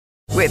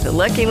With the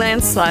Lucky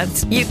Land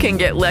Slots, you can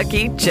get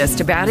lucky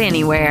just about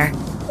anywhere.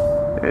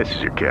 This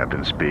is your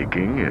captain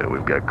speaking.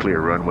 We've got clear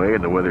runway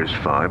and the weather's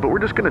fine, but we're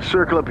just going to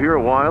circle up here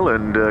a while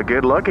and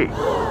get lucky.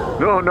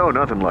 No,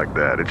 nothing like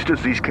that. It's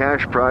just these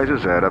cash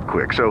prizes add up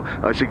quick. So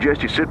I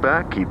suggest you sit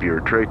back, keep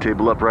your tray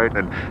table upright,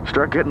 and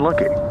start getting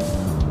lucky.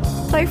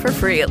 Play for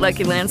free at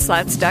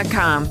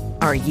LuckyLandSlots.com.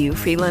 Are you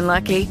feeling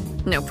lucky?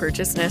 No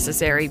purchase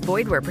necessary.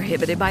 Void where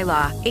prohibited by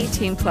law.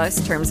 18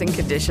 plus terms and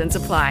conditions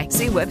apply.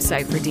 See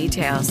website for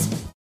details.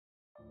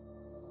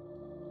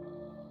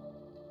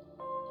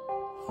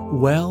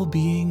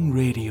 Well-Being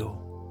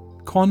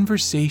Radio.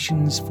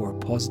 Conversations for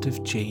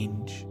positive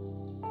change.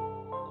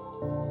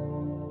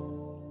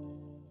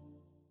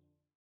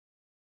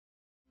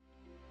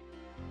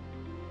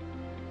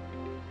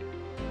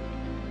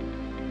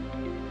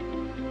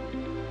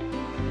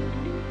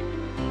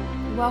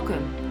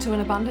 Welcome to An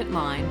Abundant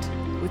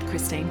Mind with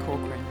Christine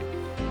Corcoran.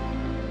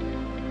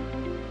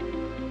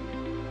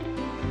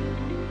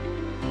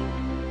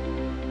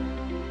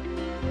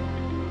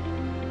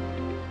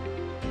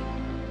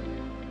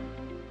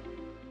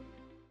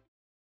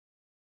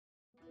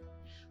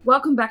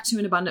 Welcome back to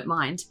An Abundant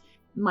Mind.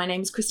 My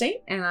name is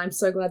Christine and I'm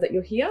so glad that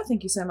you're here.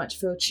 Thank you so much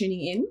for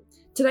tuning in.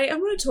 Today I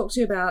want to talk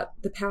to you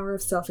about the power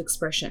of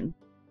self-expression.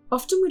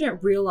 Often we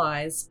don't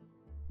realize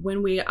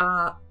when we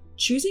are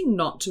choosing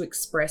not to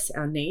express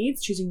our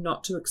needs, choosing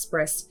not to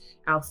express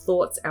our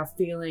thoughts, our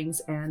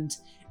feelings, and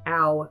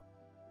our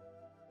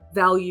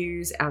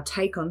values, our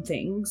take on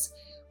things,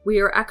 we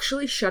are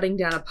actually shutting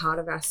down a part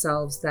of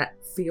ourselves that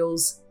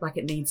feels like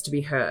it needs to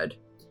be heard.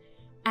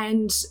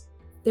 And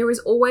there is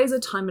always a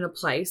time and a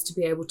place to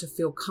be able to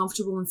feel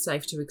comfortable and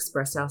safe to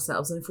express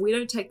ourselves. And if we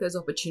don't take those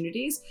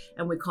opportunities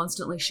and we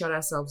constantly shut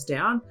ourselves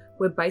down,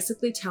 we're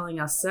basically telling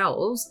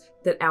ourselves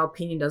that our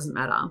opinion doesn't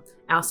matter.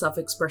 Our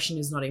self-expression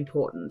is not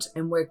important.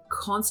 And we're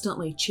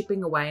constantly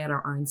chipping away at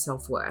our own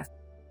self-worth.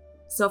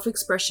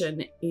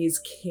 Self-expression is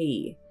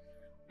key.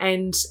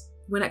 And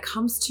when it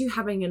comes to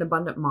having an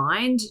abundant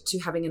mind, to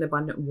having an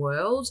abundant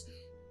world,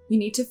 you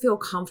need to feel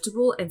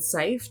comfortable and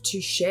safe to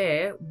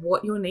share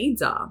what your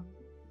needs are.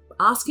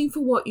 Asking for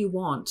what you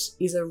want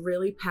is a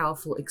really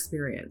powerful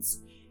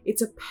experience.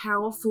 It's a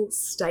powerful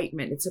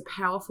statement. It's a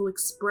powerful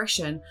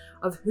expression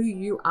of who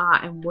you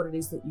are and what it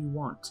is that you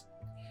want.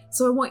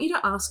 So I want you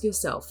to ask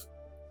yourself,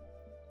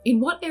 in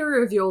what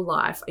area of your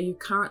life are you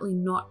currently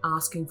not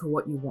asking for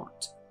what you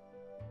want?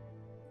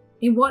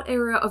 In what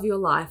area of your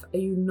life are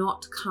you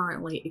not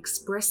currently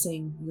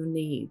expressing your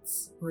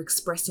needs or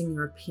expressing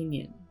your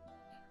opinion?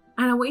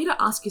 And I want you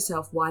to ask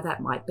yourself why that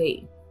might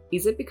be.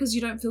 Is it because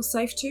you don't feel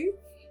safe to?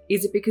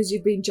 Is it because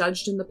you've been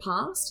judged in the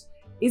past?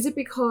 Is it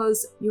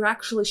because you're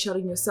actually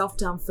shutting yourself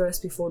down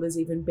first before there's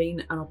even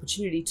been an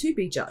opportunity to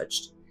be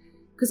judged?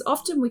 Because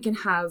often we can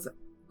have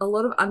a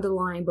lot of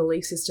underlying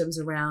belief systems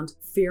around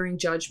fearing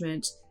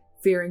judgment,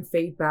 fearing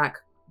feedback,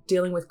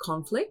 dealing with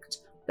conflict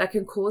that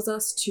can cause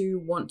us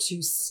to want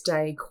to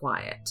stay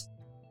quiet.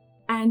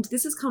 And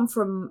this has come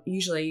from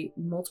usually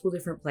multiple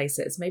different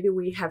places. Maybe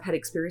we have had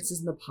experiences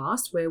in the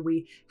past where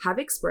we have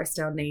expressed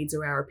our needs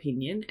or our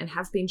opinion and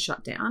have been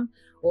shut down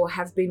or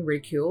have been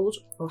ridiculed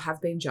or have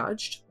been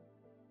judged.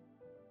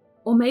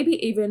 Or maybe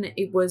even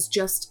it was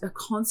just a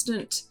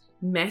constant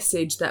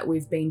message that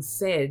we've been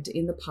fed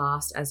in the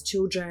past as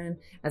children,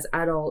 as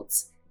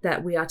adults,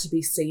 that we are to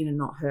be seen and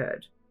not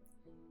heard.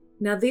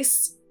 Now,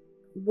 this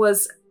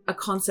was a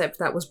concept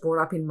that was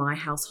brought up in my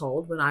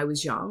household when I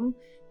was young,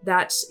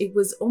 that it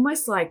was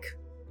almost like,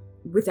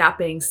 without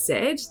being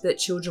said, that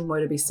children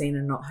were to be seen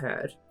and not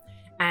heard.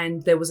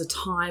 And there was a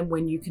time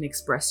when you can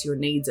express your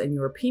needs and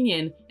your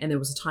opinion, and there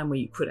was a time where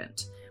you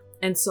couldn't.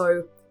 And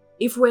so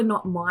if we're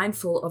not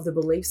mindful of the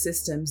belief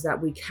systems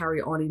that we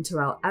carry on into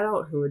our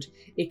adulthood,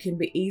 it can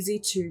be easy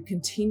to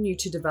continue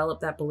to develop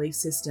that belief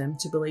system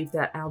to believe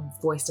that our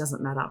voice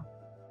doesn't matter.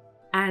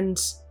 And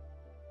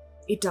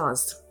it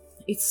does.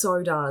 It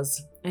so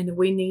does. And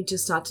we need to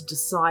start to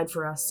decide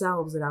for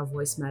ourselves that our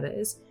voice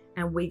matters,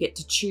 and we get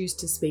to choose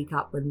to speak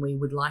up when we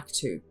would like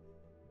to.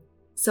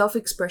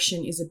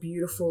 Self-expression is a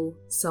beautiful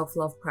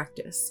self-love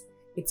practice.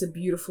 It's a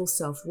beautiful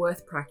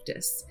self-worth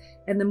practice.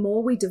 And the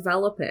more we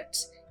develop it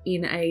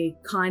in a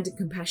kind and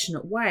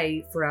compassionate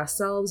way for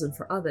ourselves and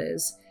for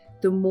others,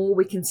 the more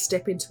we can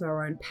step into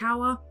our own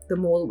power, the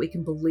more that we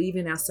can believe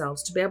in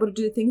ourselves to be able to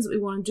do the things that we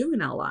want to do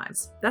in our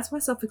lives. That's why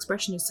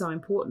self-expression is so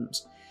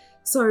important.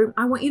 So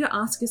I want you to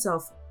ask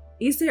yourself,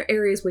 is there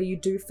areas where you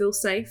do feel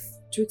safe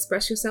to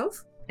express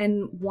yourself?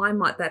 And why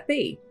might that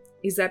be?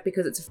 Is that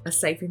because it's a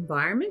safe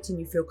environment and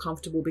you feel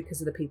comfortable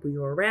because of the people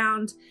you're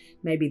around?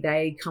 Maybe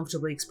they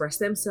comfortably express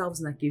themselves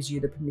and that gives you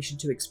the permission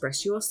to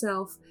express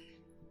yourself.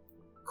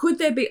 Could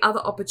there be other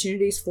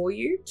opportunities for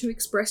you to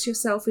express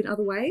yourself in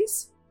other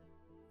ways?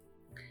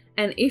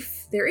 And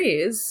if there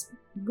is,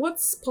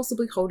 what's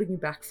possibly holding you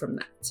back from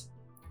that?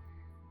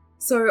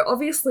 So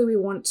obviously we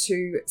want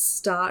to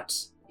start,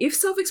 if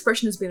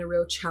self-expression has been a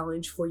real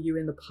challenge for you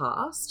in the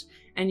past,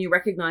 and you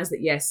recognize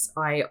that, yes,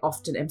 I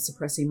often am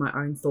suppressing my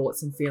own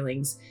thoughts and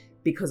feelings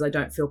because I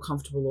don't feel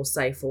comfortable or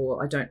safe,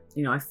 or I don't,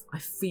 I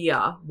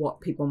fear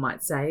what people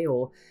might say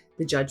or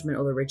the judgment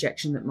or the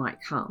rejection that might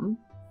come,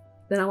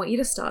 then I want you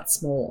to start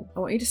small. I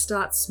want you to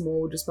start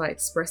small just by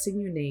expressing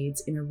your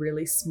needs in a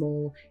really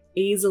small,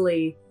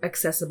 easily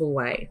accessible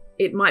way.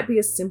 It might be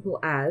as simple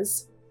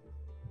as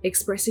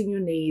expressing your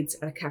needs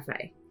at a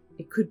cafe.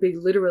 It could be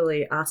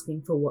literally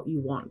asking for what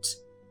you want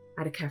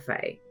at a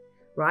cafe,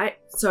 right?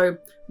 So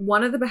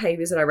one of the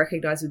behaviors that I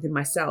recognize within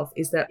myself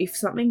is that if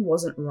something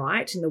wasn't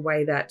right in the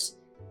way that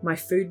my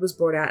food was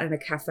brought out at a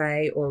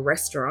cafe or a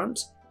restaurant,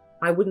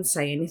 I wouldn't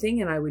say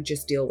anything and I would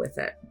just deal with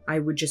it. I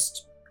would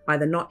just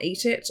either not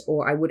eat it,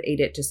 or I would eat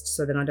it just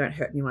so that I don't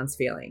hurt anyone's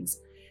feelings.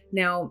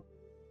 Now,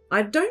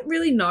 I don't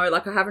really know,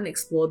 I haven't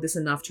explored this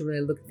enough to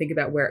really think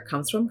about where it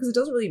comes from, because it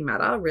doesn't really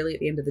matter really at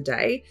the end of the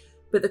day.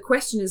 But the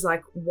question is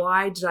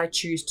why did I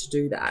choose to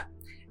do that?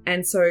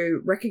 And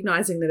so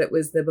recognizing that it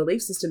was the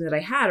belief system that I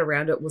had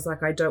around it was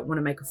I don't want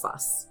to make a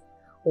fuss,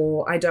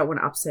 or I don't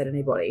want to upset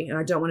anybody, and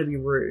I don't want to be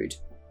rude.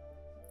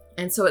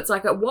 And so it's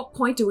at what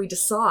point do we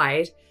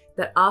decide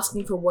that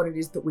asking for what it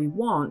is that we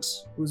want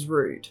was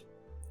rude?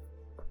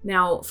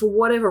 Now, for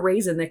whatever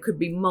reason, there could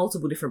be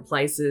multiple different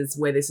places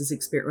where this is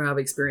I've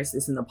experienced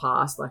this in the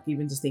past,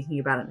 even just thinking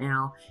about it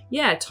now.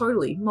 Yeah,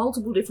 totally.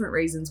 Multiple different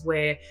reasons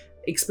where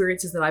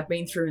experiences that I've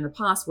been through in the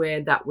past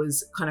where that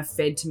was kind of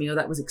fed to me, or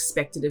that was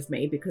expected of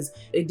me because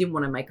they didn't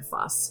want to make a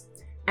fuss.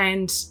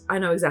 And I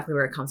know exactly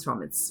where it comes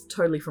from. It's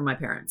totally from my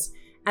parents.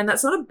 And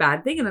that's not a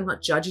bad thing, and I'm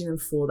not judging them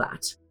for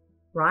that.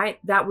 Right?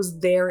 That was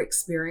their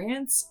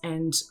experience.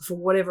 And for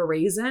whatever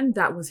reason,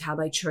 that was how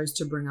they chose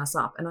to bring us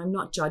up. And I'm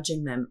not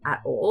judging them at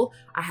all.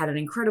 I had an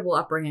incredible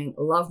upbringing,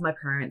 love my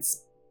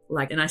parents,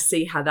 and I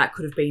see how that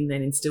could have been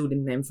then instilled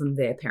in them from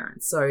their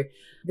parents. So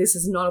this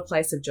is not a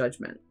place of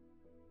judgment.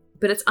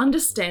 But it's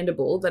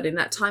understandable that in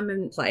that time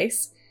and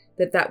place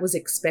that was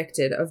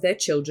expected of their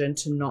children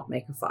to not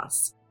make a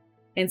fuss.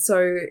 And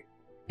so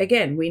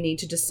again, we need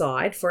to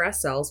decide for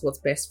ourselves what's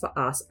best for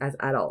us as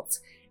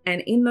adults.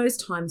 And in those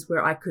times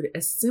where I could,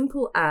 as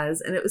simple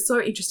as, and it was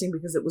so interesting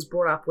because it was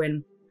brought up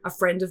when a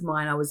friend of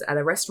mine, I was at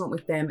a restaurant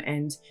with them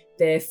and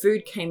their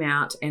food came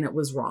out and it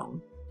was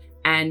wrong.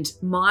 And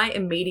my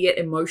immediate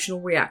emotional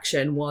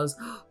reaction was,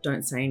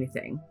 don't say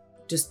anything.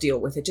 Just deal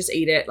with it. Just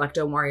eat it.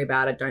 Don't worry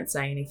about it. Don't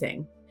say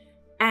anything.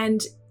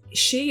 And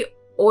she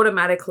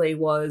automatically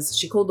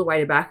she called the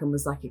waiter back and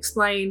was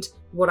explained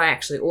what I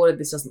actually ordered.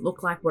 This doesn't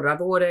look like what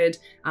I've ordered.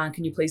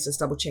 Can you please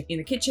just double check in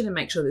the kitchen and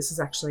make sure this is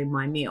actually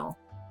my meal?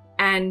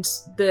 And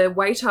the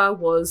waiter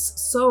was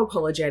so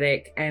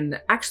apologetic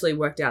and actually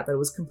worked out that it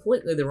was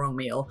completely the wrong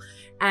meal.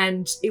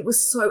 And it was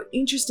so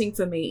interesting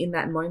for me in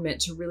that moment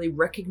to really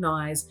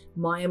recognize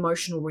my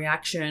emotional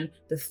reaction,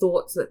 the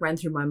thoughts that ran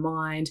through my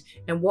mind,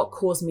 and what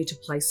caused me to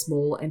play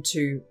small and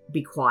to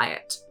be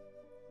quiet.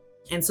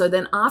 And so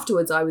then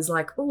afterwards I was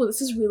oh,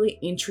 this is really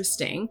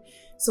interesting.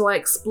 So I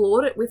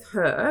explored it with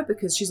her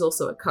because she's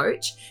also a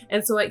coach.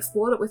 And so I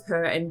explored it with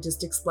her and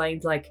just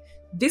explained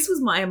this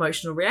was my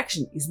emotional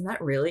reaction. Isn't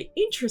that really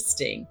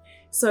interesting?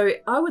 So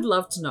I would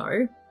love to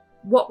know,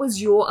 what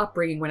was your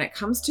upbringing when it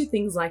comes to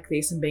things like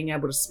this and being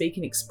able to speak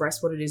and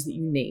express what it is that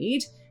you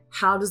need?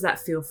 How does that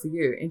feel for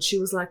you? And she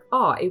was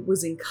oh, it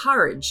was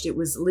encouraged. It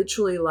was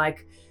literally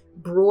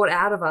brought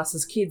out of us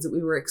as kids that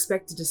we were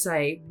expected to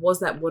say,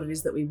 was that what it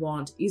is that we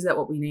want? Is that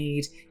what we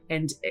need?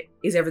 And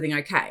is everything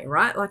okay,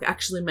 right?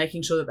 Actually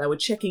making sure that they were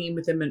checking in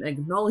with them and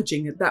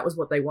acknowledging that that was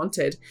what they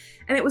wanted.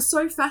 And it was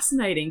so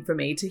fascinating for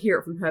me to hear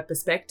it from her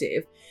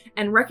perspective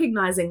and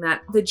recognizing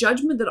that the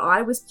judgment that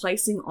I was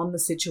placing on the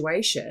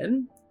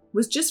situation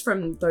was just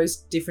from those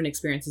different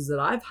experiences that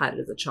I've had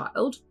as a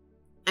child,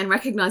 and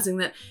recognizing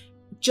that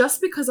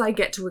just because I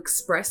get to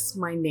express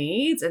my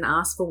needs and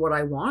ask for what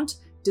I want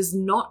does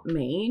not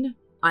mean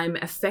I'm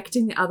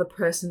affecting the other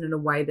person in a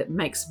way that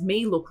makes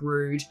me look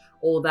rude,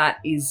 or that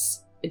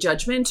is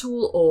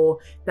judgmental, or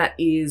that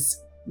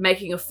is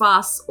making a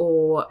fuss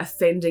or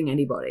offending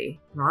anybody,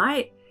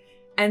 right?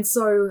 And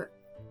so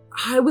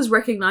I was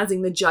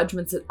recognizing the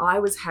judgments that I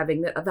was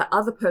having, that the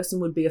other person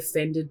would be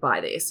offended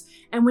by this.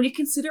 And when you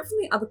consider it from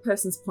the other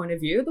person's point of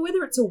view,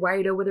 whether it's a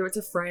waiter, whether it's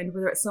a friend,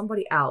 whether it's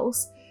somebody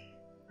else,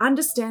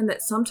 understand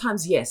that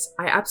sometimes, yes,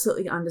 I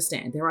absolutely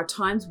understand. There are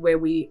times where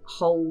we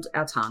hold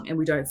our tongue and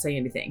we don't say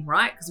anything,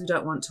 right? Because we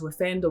don't want to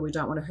offend or we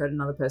don't want to hurt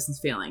another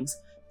person's feelings.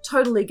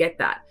 Totally get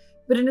that.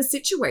 But in a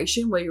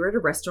situation where you're at a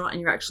restaurant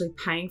and you're actually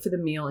paying for the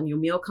meal and your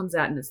meal comes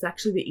out and it's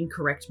actually the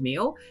incorrect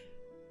meal,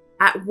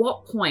 at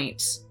what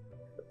point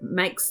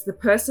makes the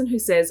person who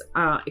says,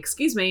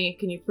 excuse me,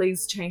 can you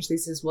please change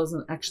this? This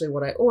wasn't actually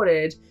what I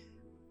ordered.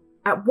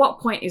 At what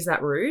point is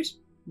that rude?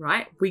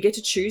 Right? We get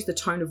to choose the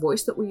tone of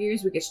voice that we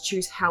use. We get to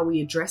choose how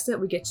we address it.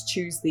 We get to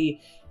choose the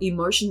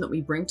emotion that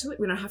we bring to it.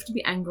 We don't have to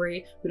be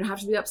angry. We don't have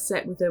to be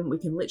upset with them. We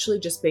can literally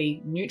just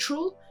be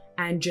neutral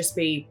and just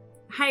be,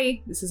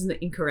 hey, this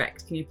isn't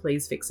incorrect. Can you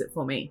please fix it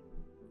for me?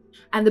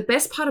 And the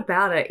best part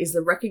about it is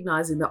the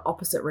recognizing the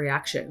opposite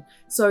reaction.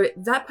 So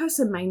that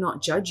person may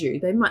not judge you.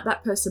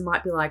 That person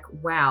might be like,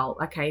 wow,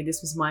 okay,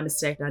 this was my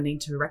mistake. I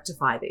need to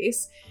rectify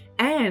this.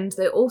 And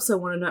they also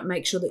want to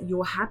make sure that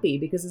you're happy,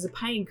 because as a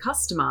paying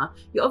customer,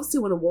 you obviously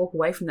want to walk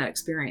away from that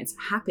experience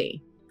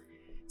happy.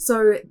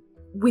 So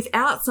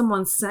without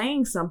someone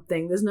saying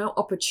something, there's no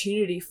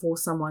opportunity for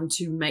someone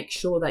to make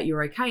sure that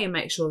you're okay and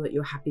make sure that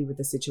you're happy with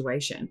the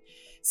situation.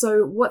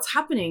 So what's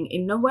happening,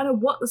 in no matter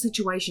what the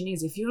situation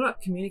is, if you're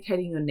not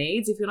communicating your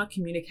needs, if you're not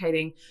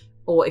communicating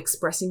or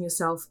expressing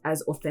yourself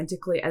as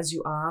authentically as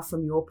you are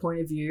from your point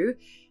of view,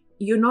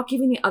 you're not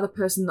giving the other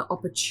person the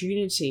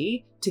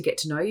opportunity to get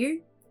to know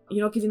you.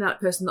 You're not giving that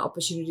person the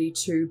opportunity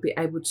to be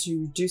able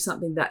to do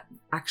something that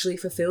actually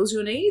fulfills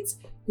your needs.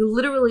 You're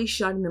literally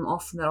shutting them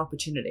off from that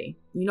opportunity.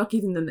 You're not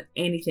giving them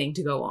anything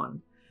to go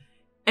on.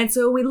 And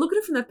so when we look at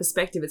it from that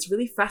perspective, it's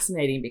really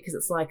fascinating, because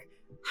it's like,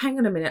 hang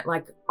on a minute,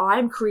 like,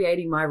 I'm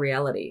creating my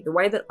reality. The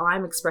way that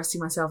I'm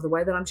expressing myself, the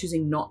way that I'm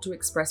choosing not to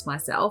express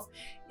myself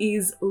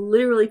is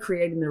literally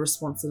creating the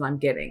response that I'm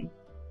getting.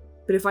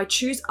 But if I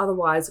choose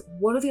otherwise,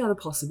 what are the other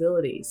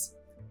possibilities?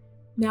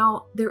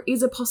 Now, there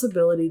is a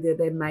possibility that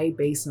there may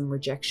be some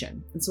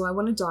rejection. And so I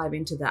want to dive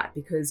into that,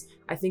 because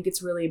I think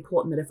it's really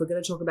important that if we're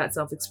going to talk about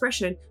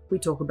self-expression, we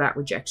talk about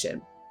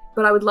rejection.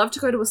 But I would love to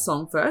go to a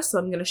song first. So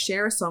I'm going to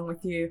share a song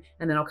with you,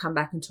 and then I'll come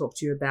back and talk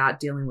to you about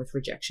dealing with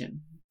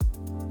rejection.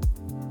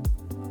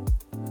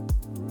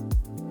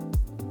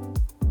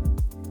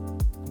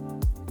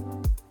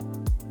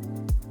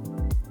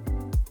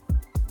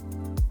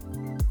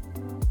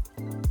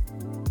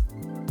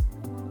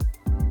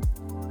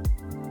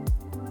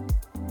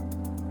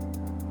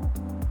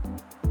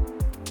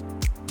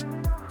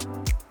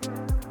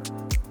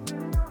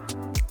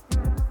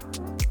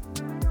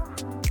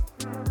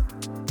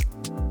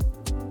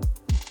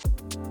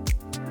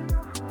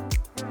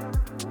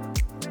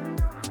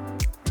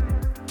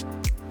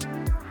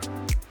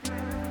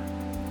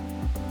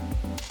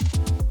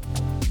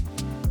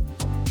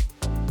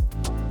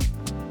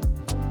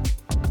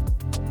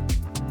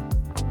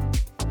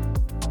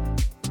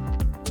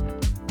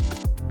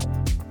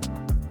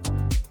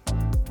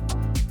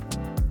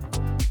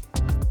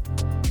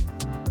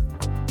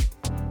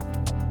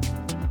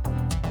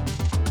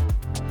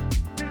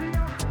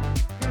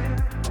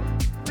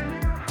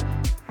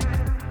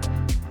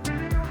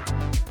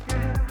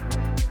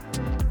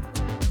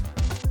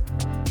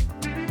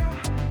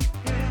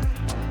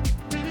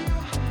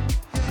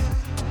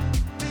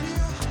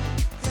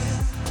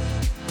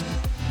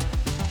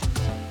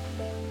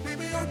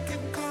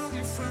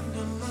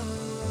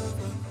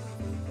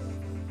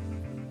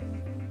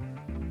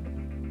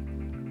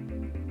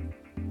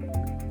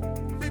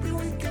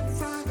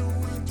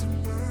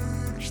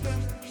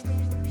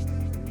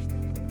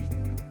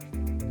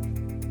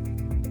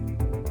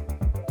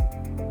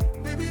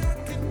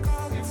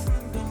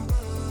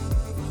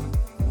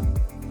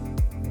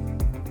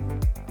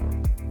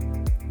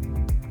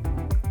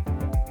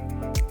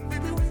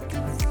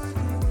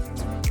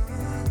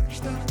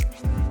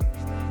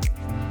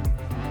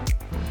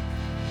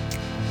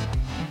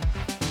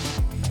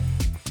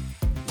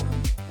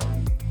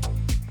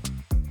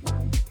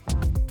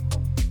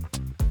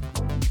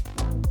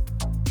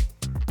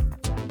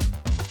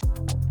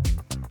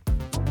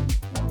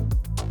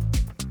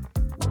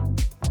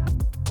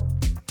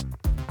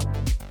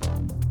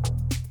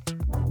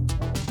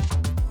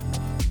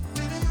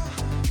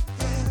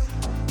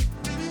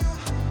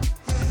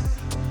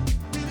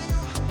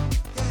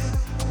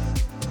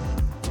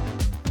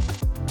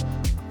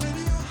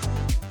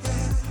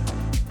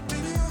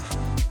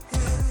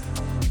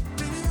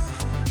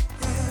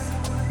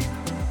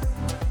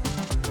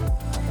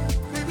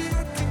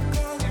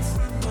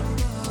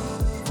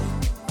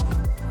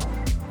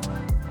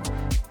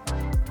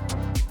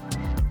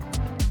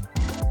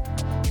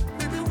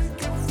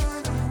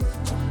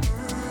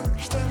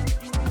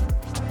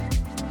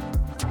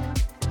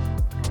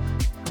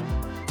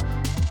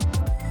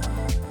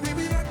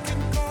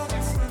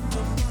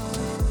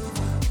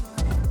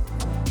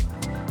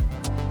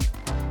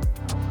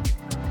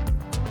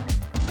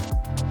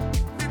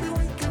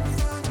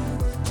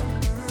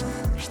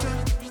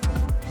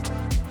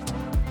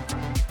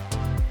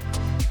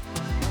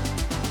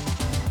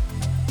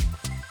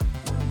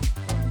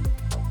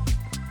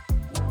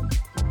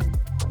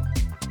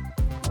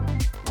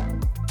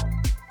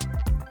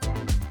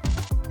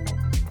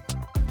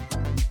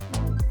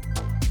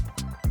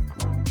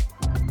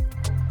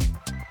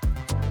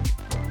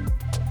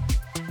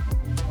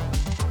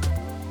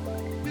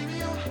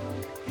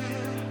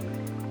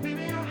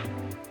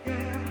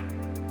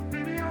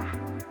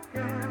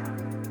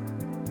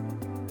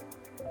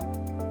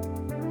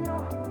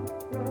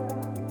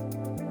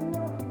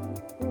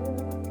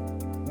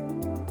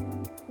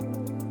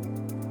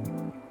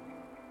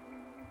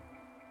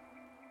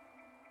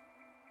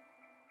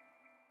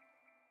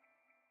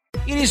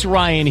 It is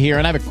Ryan here,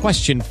 and I have a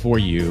question for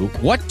you.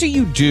 What do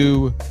you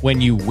do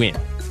when you win?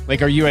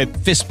 Like, are you a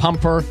fist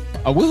pumper?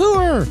 A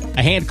woohooer,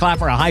 a hand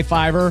clapper, a high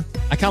fiver.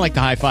 I kind of like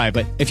the high five,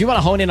 but if you want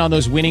to hone in on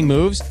those winning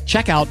moves,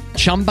 check out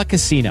Chumba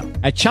Casino.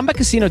 At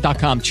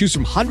ChumbaCasino.com, choose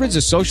from hundreds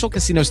of social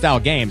casino style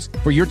games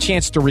for your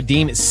chance to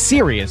redeem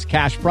serious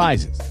cash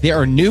prizes. There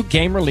are new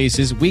game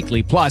releases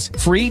weekly, plus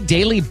free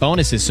daily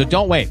bonuses. So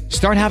don't wait.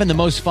 Start having the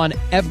most fun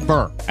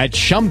ever at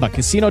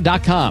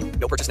ChumbaCasino.com.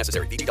 No purchase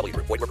necessary. VGW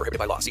Group. Void where prohibited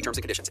by law. See terms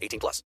and conditions.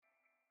 18+.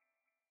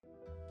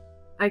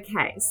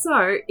 Okay,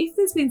 so if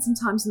there's been some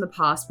times in the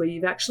past where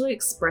you've actually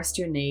expressed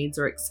your needs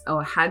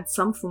or had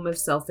some form of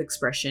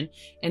self-expression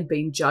and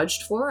been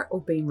judged for it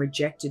or been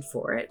rejected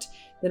for it,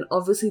 then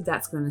obviously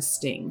that's going to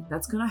sting.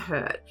 That's going to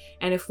hurt.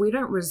 And if we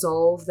don't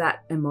resolve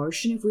that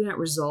emotion, if we don't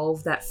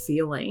resolve that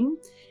feeling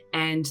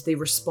and the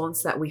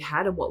response that we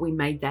had and what we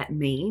made that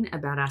mean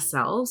about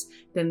ourselves,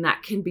 then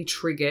that can be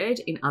triggered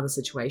in other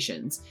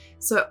situations.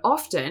 So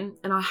often,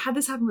 and I had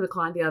this happen with a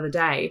client the other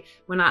day,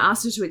 when I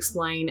asked her to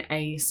explain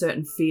a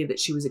certain fear that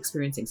she was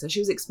experiencing. So she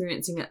was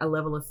experiencing a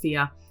level of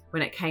fear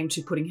when it came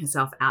to putting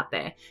herself out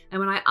there. And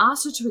when I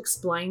asked her to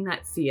explain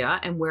that fear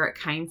and where it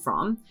came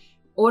from,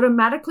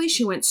 automatically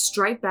she went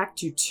straight back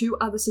to two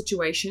other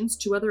situations,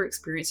 two other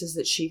experiences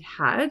that she'd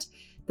had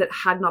that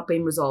had not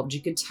been resolved.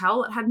 You could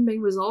tell it hadn't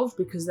been resolved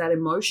because that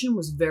emotion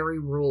was very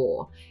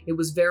raw. It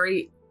was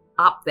very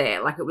up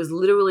there, like it was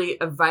literally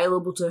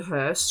available to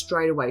her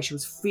straight away. She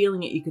was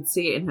feeling it. You could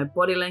see it in her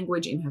body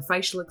language, in her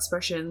facial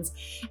expressions,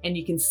 and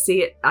you can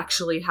see it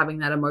actually having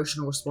that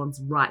emotional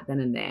response right then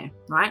and there,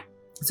 right?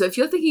 So if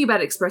you're thinking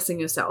about expressing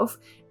yourself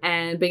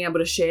and being able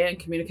to share and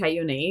communicate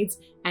your needs,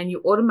 and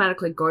you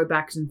automatically go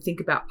back and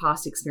think about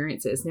past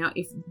experiences. Now,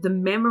 if the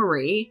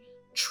memory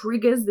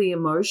triggers the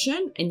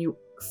emotion and you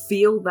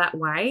feel that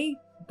way,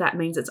 that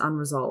means it's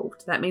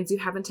unresolved. That means you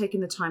haven't taken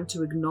the time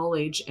to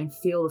acknowledge and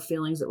feel the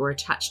feelings that were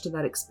attached to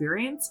that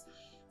experience.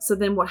 So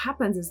then what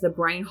happens is the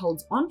brain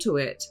holds onto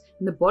it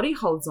and the body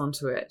holds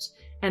onto it.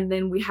 And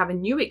then we have a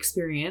new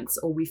experience,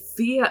 or we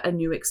fear a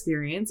new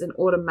experience, and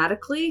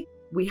automatically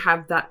we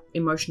have that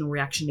emotional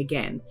reaction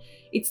again.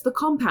 It's the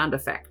compound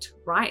effect,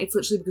 right? It's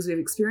literally because we've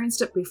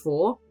experienced it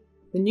before.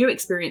 The new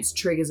experience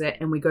triggers it,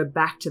 and we go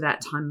back to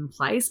that time and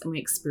place, and we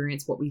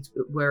experience what we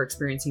were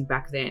experiencing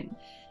back then,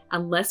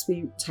 unless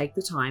we take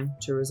the time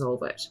to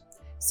resolve it.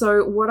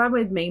 So what I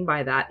would mean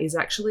by that is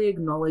actually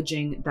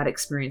acknowledging that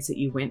experience that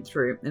you went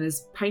through. And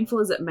as painful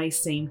as it may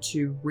seem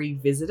to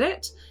revisit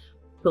it,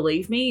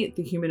 believe me,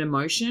 the human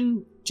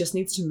emotion just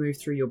needs to move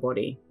through your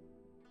body.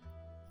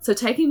 So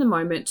taking the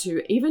moment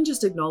to even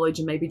just acknowledge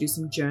and maybe do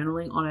some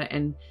journaling on it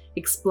and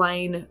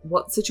explain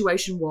what the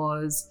situation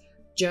was,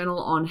 journal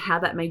on how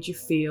that made you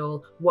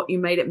feel, what you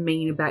made it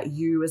mean about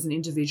you as an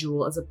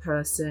individual, as a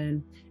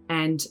person,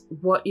 and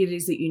what it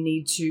is that you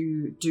need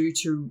to do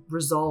to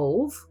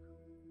resolve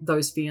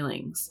those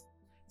feelings.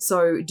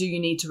 So do you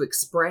need to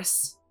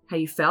express how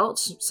you felt?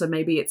 So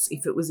maybe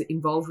if it was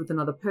involved with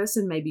another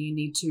person, maybe you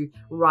need to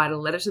write a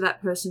letter to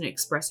that person and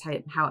express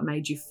how it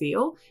made you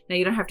feel. Now,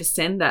 you don't have to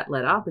send that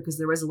letter because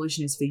the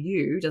resolution is for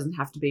you. It doesn't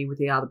have to be with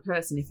the other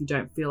person if you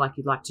don't feel like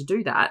you'd like to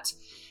do that.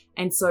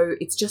 And so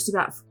it's just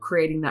about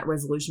creating that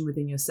resolution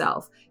within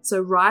yourself.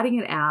 So writing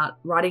it out,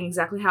 writing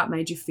exactly how it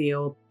made you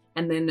feel,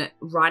 and then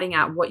writing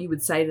out what you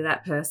would say to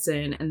that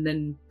person. And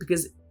then,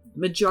 because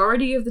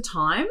majority of the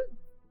time,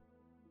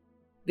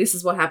 this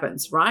is what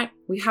happens, right?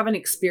 We have an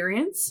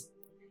experience.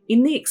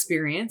 In the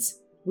experience,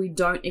 we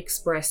don't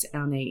express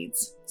our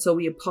needs. So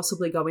we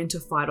possibly go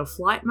into fight or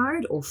flight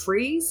mode or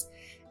freeze,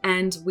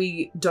 and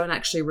we don't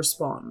actually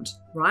respond,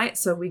 right?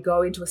 So we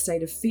go into a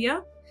state of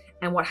fear.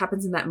 And what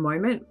happens in that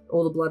moment,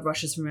 all the blood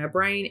rushes from our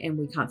brain and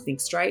we can't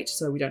think straight,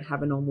 so we don't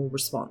have a normal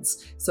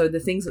response. So the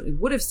things that we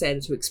would have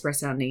said to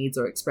express our needs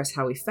or express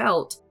how we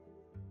felt,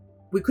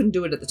 we couldn't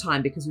do it at the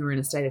time because we were in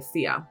a state of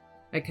fear,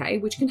 okay?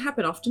 Which can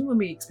happen often when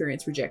we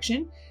experience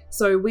rejection.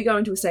 So we go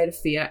into a state of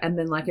fear, and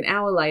then like an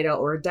hour later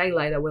or a day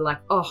later, we're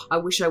like, oh, I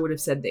wish I would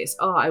have said this.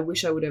 Oh, I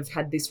wish I would have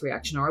had this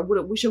reaction, or I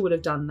wish I would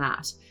have done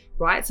that,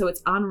 right? So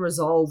it's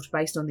unresolved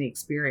based on the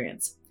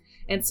experience.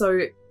 And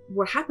so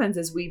what happens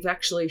is we've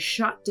actually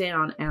shut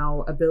down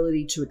our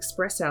ability to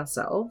express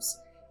ourselves,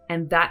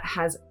 and that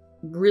has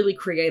really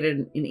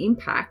created an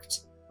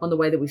impact on the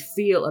way that we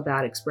feel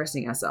about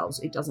expressing ourselves.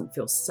 It doesn't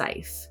feel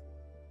safe,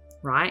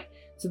 right?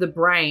 So the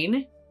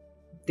brain,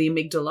 the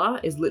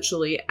amygdala, is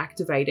literally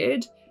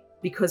activated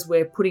because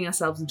we're putting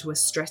ourselves into a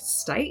stressed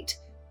state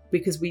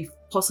because we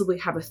possibly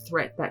have a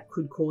threat that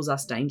could cause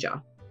us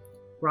danger,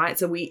 right?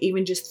 So we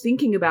even just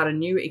thinking about a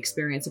new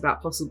experience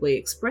about possibly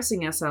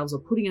expressing ourselves or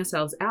putting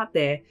ourselves out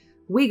there,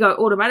 we go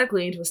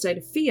automatically into a state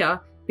of fear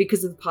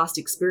because of the past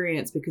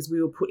experience, because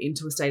we were put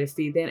into a state of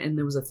fear then and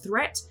there was a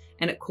threat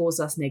and it caused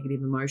us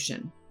negative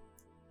emotion.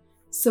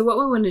 So what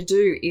we want to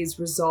do is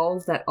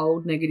resolve that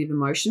old negative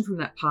emotion from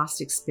that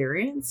past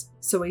experience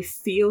so we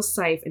feel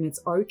safe and it's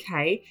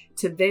okay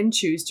to then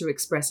choose to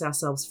express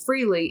ourselves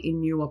freely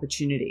in new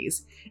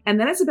opportunities. And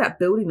that is about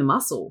building the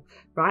muscle,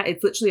 right?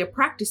 It's literally a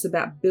practice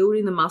about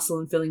building the muscle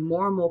and feeling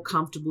more and more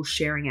comfortable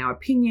sharing our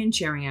opinion,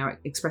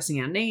 expressing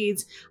our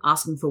needs,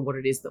 asking for what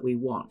it is that we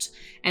want.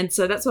 And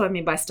so that's what I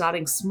mean by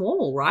starting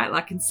small, right?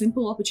 Like in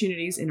simple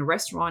opportunities in a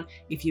restaurant,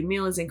 if your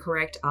meal is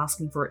incorrect,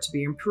 asking for it to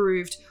be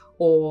improved,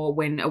 or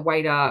when a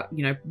waiter,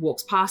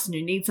 walks past and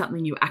you need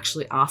something, you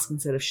actually ask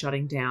instead of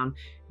shutting down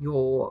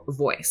your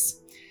voice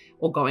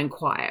or going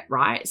quiet,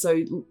 right?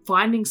 So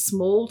finding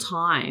small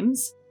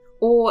times,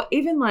 or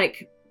even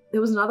like, there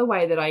was another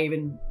way that I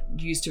even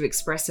used to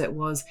express it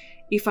was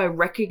if I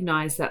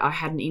recognized that I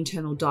had an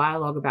internal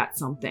dialogue about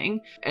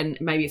something, and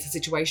maybe it's a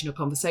situation or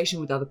conversation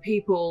with other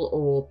people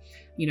or,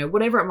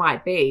 whatever it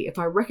might be, if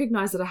I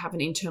recognize that I have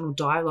an internal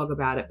dialogue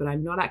about it, but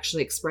I'm not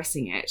actually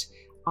expressing it,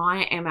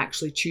 I am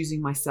actually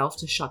choosing myself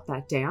to shut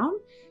that down.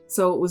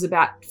 So it was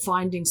about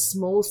finding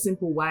small,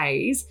 simple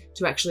ways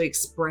to actually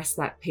express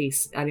that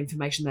piece, that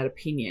information, that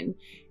opinion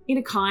in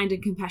a kind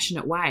and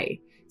compassionate way.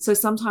 So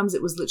sometimes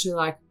it was literally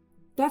like,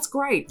 that's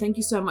great. Thank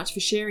you so much for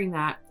sharing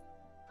that.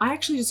 I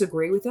actually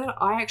disagree with that.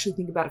 I actually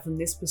think about it from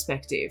this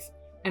perspective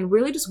and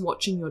really just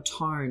watching your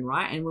tone,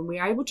 right? And when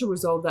we're able to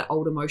resolve that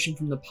old emotion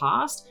from the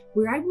past,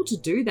 we're able to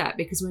do that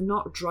because we're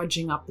not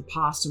drudging up the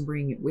past and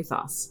bringing it with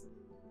us.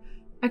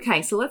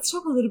 Okay, so let's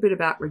talk a little bit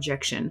about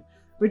rejection.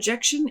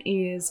 Rejection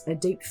is a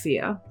deep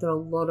fear that a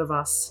lot of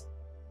us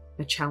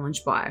are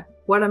challenged by.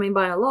 What I mean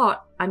by a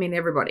lot, I mean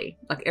everybody,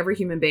 like every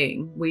human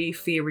being, we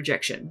fear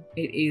rejection.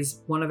 It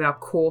is one of our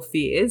core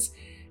fears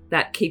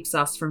that keeps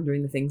us from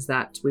doing the things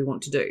that we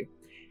want to do.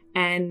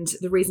 And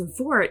the reason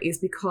for it is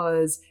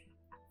because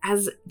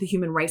as the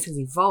human race has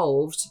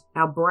evolved,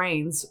 our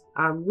brains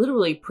are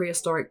literally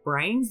prehistoric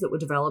brains that were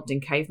developed in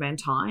caveman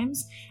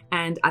times.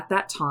 And at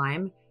that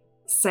time,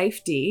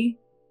 safety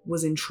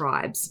was in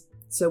tribes.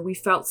 So we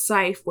felt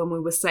safe when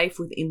we were safe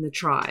within the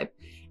tribe.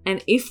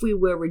 And if we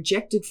were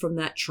rejected from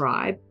that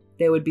tribe,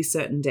 there would be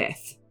certain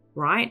death,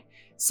 right?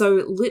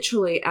 So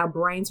literally our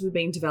brains were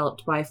being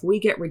developed by if we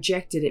get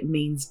rejected, it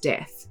means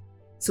death.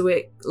 So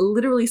we're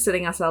literally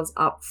setting ourselves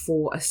up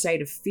for a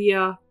state of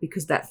fear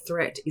because that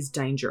threat is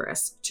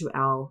dangerous to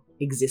our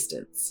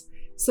existence.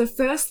 So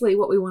firstly,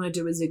 what we want to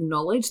do is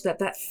acknowledge that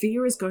that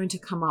fear is going to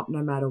come up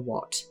no matter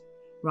what.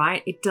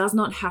 Right? It does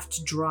not have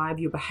to drive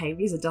your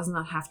behaviors. It does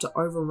not have to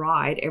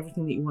override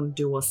everything that you want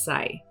to do or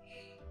say.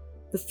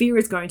 The fear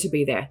is going to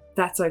be there.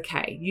 That's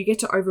okay. You get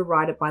to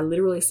override it by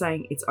literally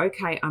saying, it's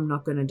okay, I'm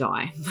not going to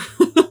die.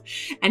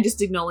 And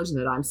just acknowledging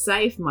that I'm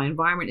safe, my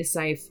environment is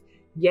safe.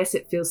 Yes,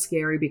 it feels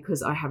scary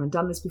because I haven't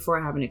done this before.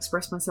 I haven't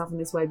expressed myself in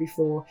this way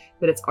before,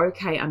 but it's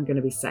okay, I'm going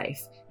to be safe.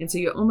 And so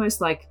you're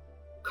almost like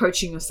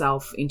coaching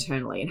yourself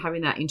internally and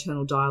having that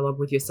internal dialogue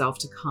with yourself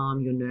to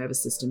calm your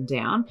nervous system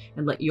down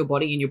and let your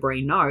body and your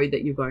brain know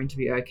that you're going to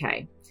be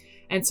okay.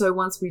 And so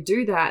once we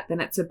do that, then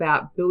it's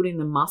about building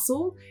the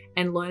muscle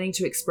and learning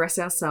to express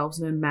ourselves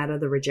no matter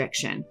the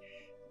rejection.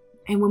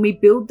 And when we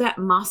build that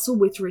muscle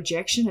with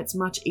rejection, it's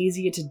much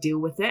easier to deal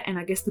with it. And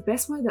I guess the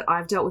best way that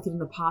I've dealt with it in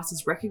the past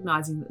is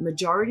recognizing that the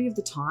majority of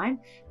the time,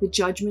 the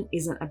judgment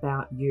isn't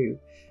about you.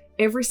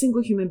 Every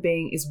single human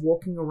being is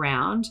walking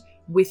around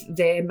with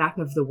their map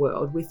of the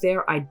world, with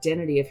their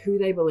identity of who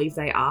they believe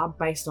they are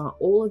based on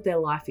all of their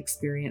life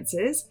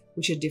experiences,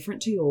 which are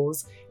different to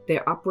yours,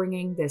 their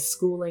upbringing, their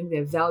schooling,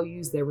 their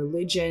values, their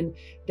religion,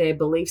 their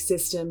belief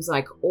systems,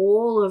 like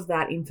all of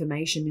that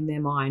information in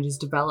their mind is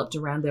developed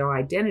around their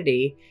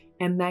identity,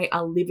 and they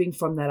are living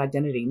from that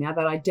identity. Now,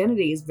 that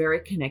identity is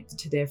very connected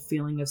to their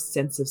feeling of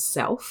sense of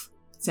self,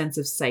 sense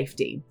of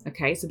safety.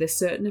 Okay, so they're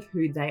certain of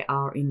who they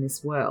are in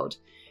this world.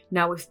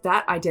 Now, if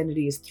that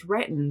identity is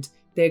threatened,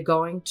 they're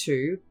going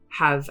to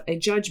have a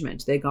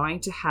judgment. They're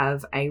going to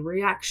have a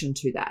reaction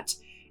to that.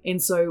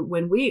 And so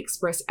when we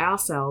express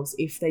ourselves,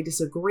 if they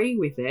disagree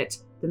with it,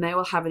 then they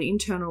will have an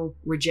internal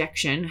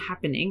rejection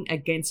happening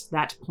against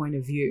that point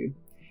of view.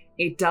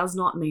 It does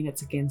not mean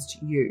it's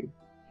against you.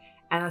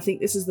 And I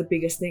think this is the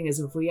biggest thing, is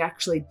if we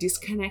actually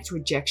disconnect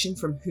rejection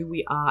from who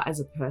we are as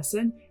a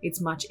person, it's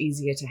much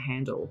easier to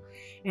handle.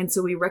 And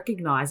so we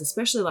recognize,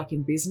 especially like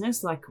in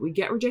business, like we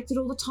get rejected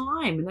all the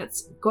time, and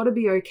that's got to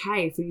be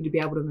okay for you to be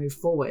able to move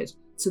forward.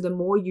 So the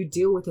more you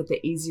deal with it,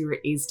 the easier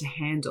it is to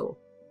handle.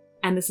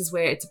 And this is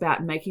where it's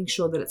about making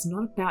sure that it's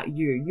not about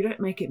you. You don't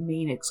make it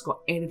mean it's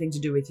got anything to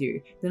do with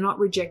you. They're not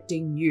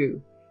rejecting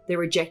you. They're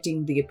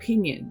rejecting the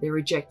opinion. They're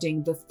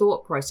rejecting the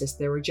thought process.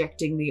 They're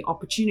rejecting the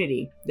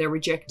opportunity. They're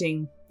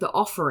rejecting the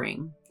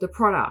offering, the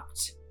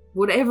product,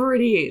 whatever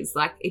it is.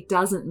 Like, it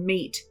doesn't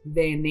meet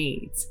their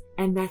needs.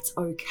 And that's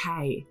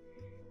okay.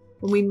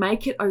 When we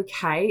make it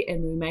okay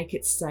and we make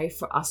it safe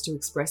for us to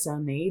express our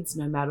needs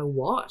no matter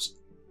what,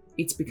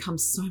 it's become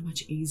so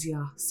much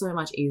easier, so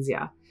much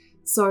easier.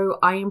 So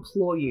I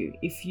implore you,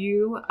 if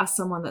you are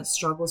someone that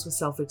struggles with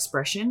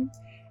self-expression,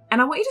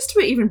 and I want you just to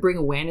even bring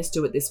awareness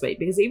to it this week,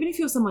 because even if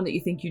you're someone that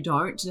you think you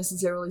don't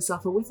necessarily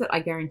suffer with it,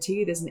 I guarantee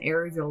you there's an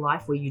area of your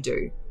life where you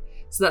do.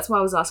 So that's why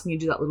I was asking you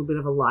to do that little bit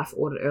of a life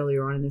audit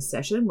earlier on in this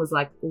session, was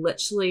like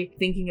literally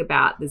thinking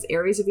about there's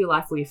areas of your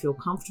life where you feel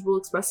comfortable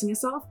expressing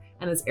yourself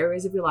and there's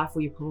areas of your life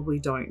where you probably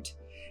don't.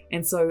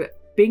 And so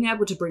being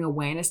able to bring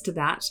awareness to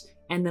that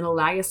and then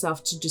allow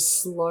yourself to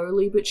just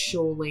slowly but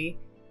surely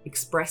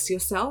express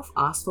yourself,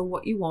 ask for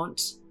what you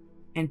want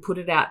and put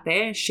it out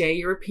there, share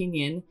your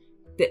opinion,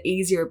 the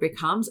easier it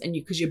becomes. And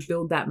because you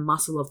build that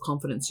muscle of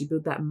confidence, you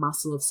build that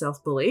muscle of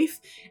self-belief,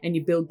 and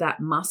you build that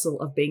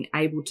muscle of being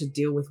able to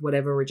deal with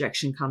whatever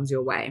rejection comes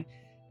your way.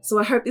 So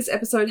I hope this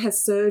episode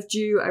has served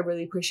you. I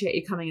really appreciate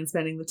you coming and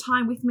spending the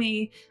time with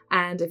me.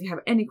 And if you have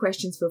any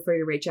questions, feel free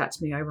to reach out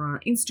to me over on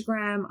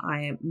Instagram.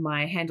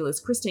 My handle is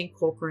Christine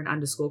Corcoran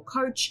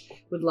 _coach.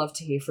 Would love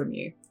to hear from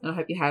you. And I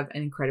hope you have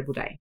an incredible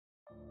day.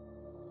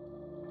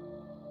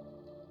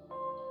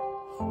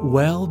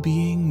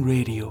 Well-Being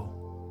Radio.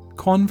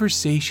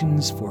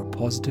 Conversations for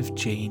positive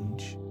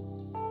change.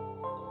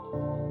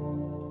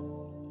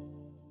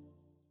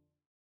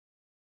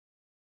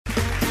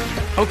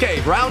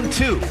 Okay, round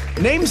 2.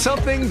 Name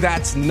something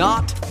that's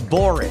not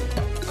boring.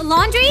 A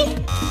laundry?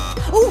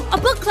 Ooh, a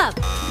book club.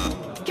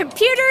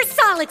 Computer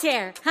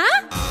solitaire,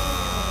 huh?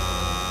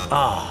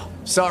 Ah,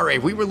 sorry,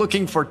 we were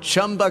looking for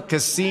Chumba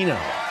Casino.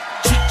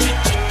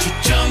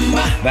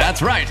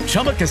 That's right,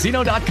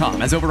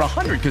 ChumbaCasino.com has over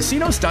 100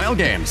 casino-style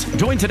games.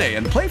 Join today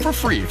and play for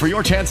free for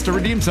your chance to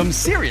redeem some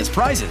serious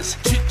prizes.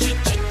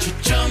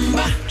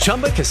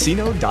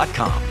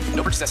 ChumbaCasino.com.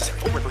 No purchase necessary.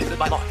 Void where prohibited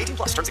by law.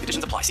 18+ terms and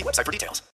conditions apply. See website for details.